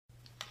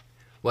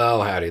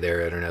Well, howdy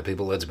there, Internet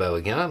people. It's Bo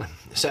again.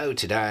 So,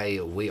 today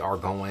we are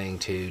going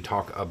to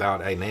talk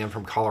about a man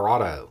from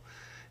Colorado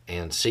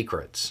and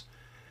secrets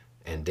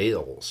and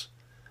deals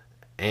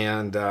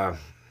and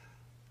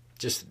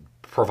just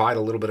provide a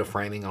little bit of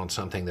framing on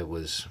something that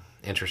was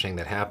interesting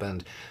that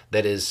happened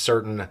that is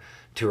certain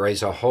to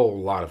raise a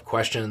whole lot of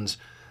questions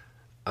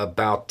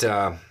about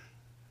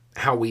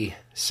how we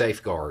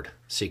safeguard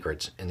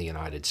secrets in the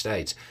United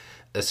States,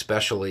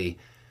 especially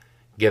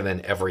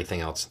given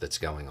everything else that's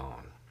going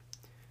on.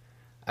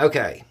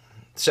 Okay,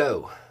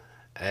 so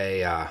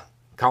a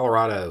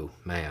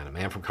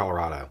man from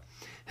Colorado,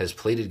 has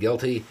pleaded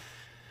guilty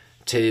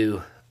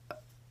to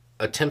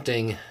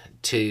attempting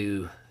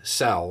to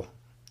sell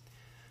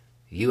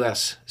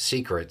U.S.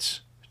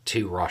 secrets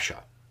to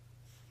Russia.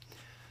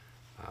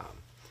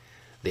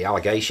 The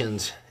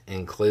allegations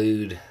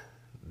include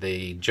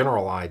the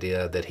general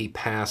idea that he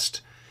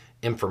passed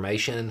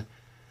information,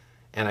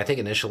 and I think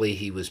initially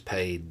he was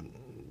paid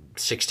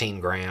 16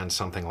 grand,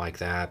 something like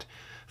that,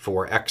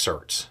 for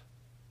excerpts,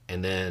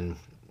 and then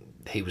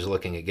he was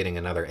looking at getting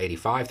another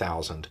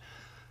 85,000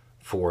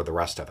 for the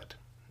rest of it.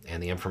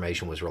 And the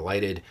information was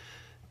related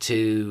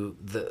to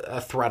a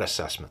threat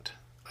assessment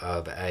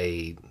of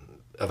an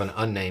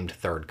unnamed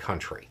third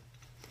country.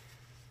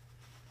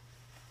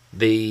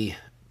 The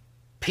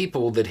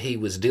people that he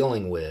was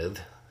dealing with,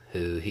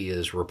 who he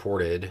is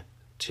reported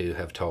to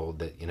have told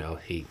that,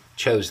 he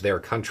chose their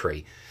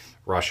country,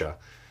 Russia,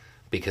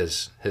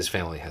 because his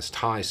family has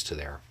ties to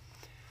there.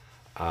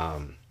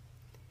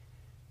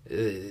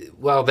 They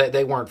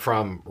weren't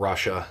from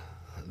Russia.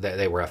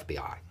 They were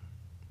FBI.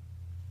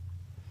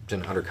 It's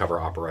an undercover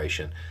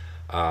operation.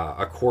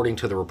 According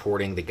to the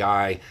reporting, the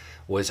guy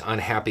was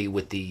unhappy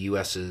with the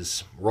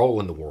U.S.'s role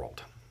in the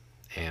world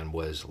and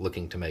was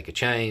looking to make a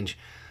change.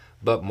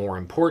 But more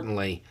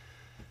importantly,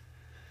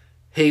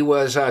 he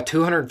was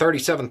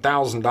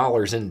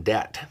 $237,000 in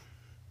debt.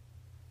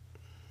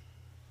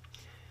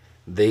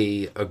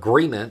 The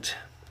agreement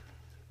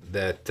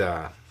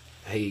that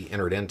he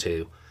entered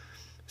into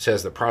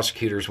says that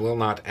prosecutors will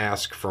not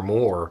ask for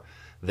more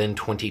than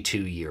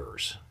 22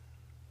 years.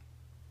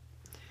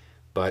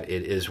 But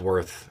it is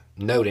worth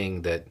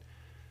noting that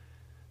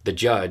the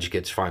judge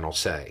gets final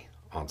say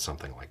on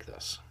something like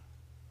this.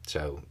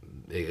 So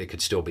it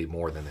could still be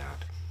more than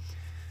that.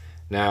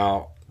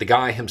 Now, the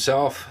guy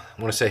himself,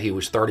 I want to say he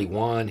was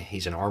 31.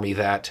 He's an Army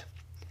vet.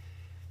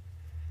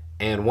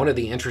 And one of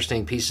the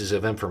interesting pieces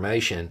of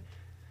information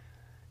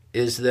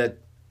is that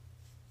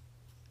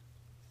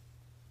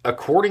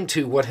according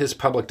to what his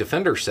public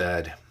defender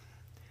said,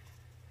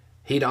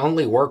 he'd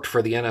only worked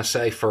for the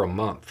NSA for a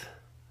month.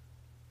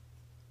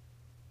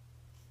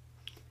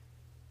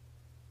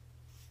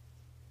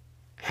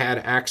 Had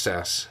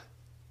access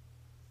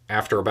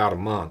after about a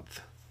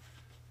month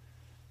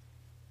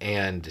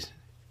and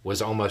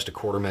was almost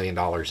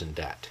 $250,000 in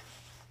debt.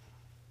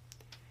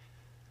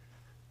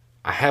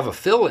 I have a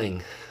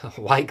feeling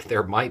like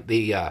there might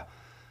be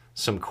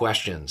some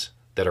questions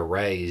that are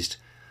raised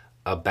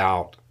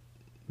about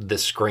the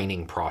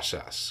screening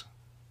process.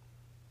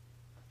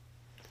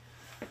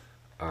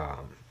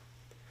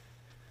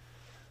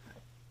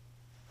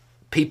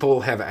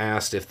 People have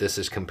asked if this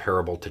is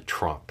comparable to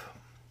Trump.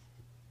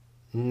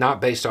 Not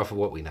based off of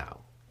what we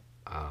know.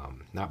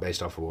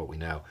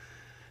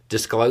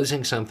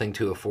 Disclosing something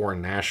to a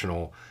foreign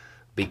national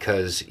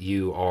because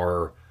you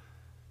are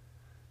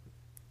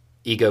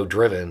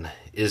ego-driven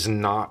is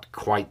not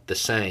quite the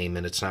same,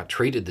 and it's not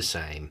treated the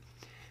same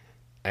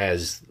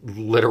as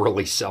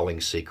literally selling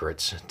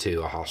secrets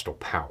to a hostile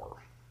power.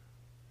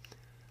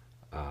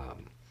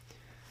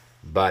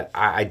 But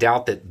I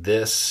doubt that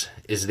this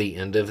is the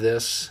end of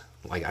this.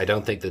 I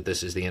don't think that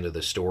this is the end of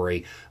the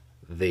story.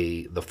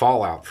 The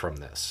fallout from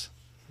this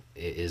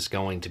is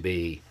going to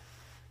be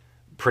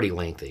pretty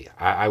lengthy.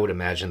 I would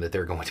imagine that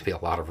there are going to be a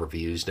lot of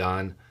reviews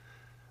done.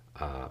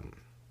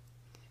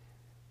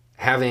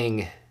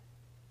 Having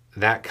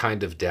that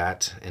kind of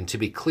debt, and to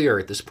be clear,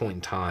 at this point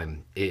in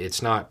time,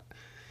 it's not,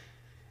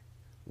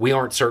 we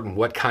aren't certain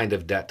what kind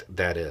of debt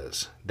that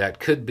is. That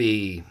could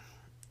be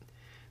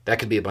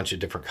a bunch of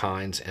different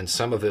kinds, and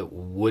some of it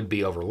would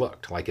be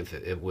overlooked. Like if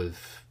it was,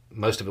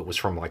 most of it was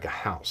from like a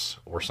house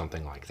or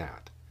something like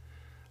that.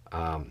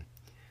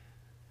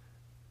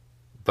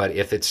 But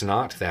if it's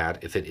not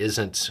that, if it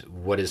isn't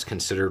what is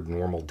considered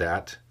normal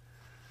debt,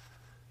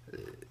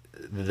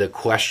 the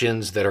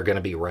questions that are going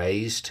to be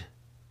raised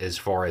as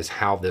far as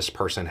how this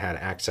person had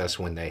access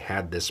when they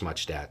had this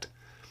much debt,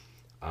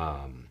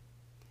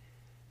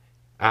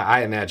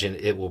 I imagine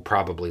it will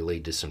probably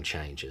lead to some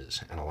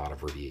changes and a lot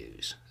of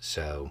reviews.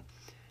 So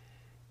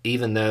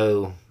even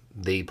though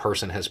the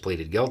person has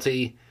pleaded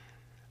guilty,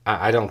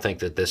 I don't think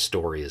that this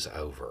story is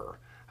over.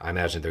 I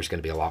imagine there's going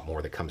to be a lot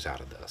more that comes out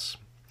of this.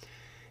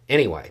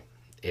 Anyway,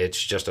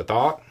 it's just a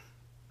thought.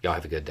 Y'all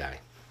have a good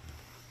day.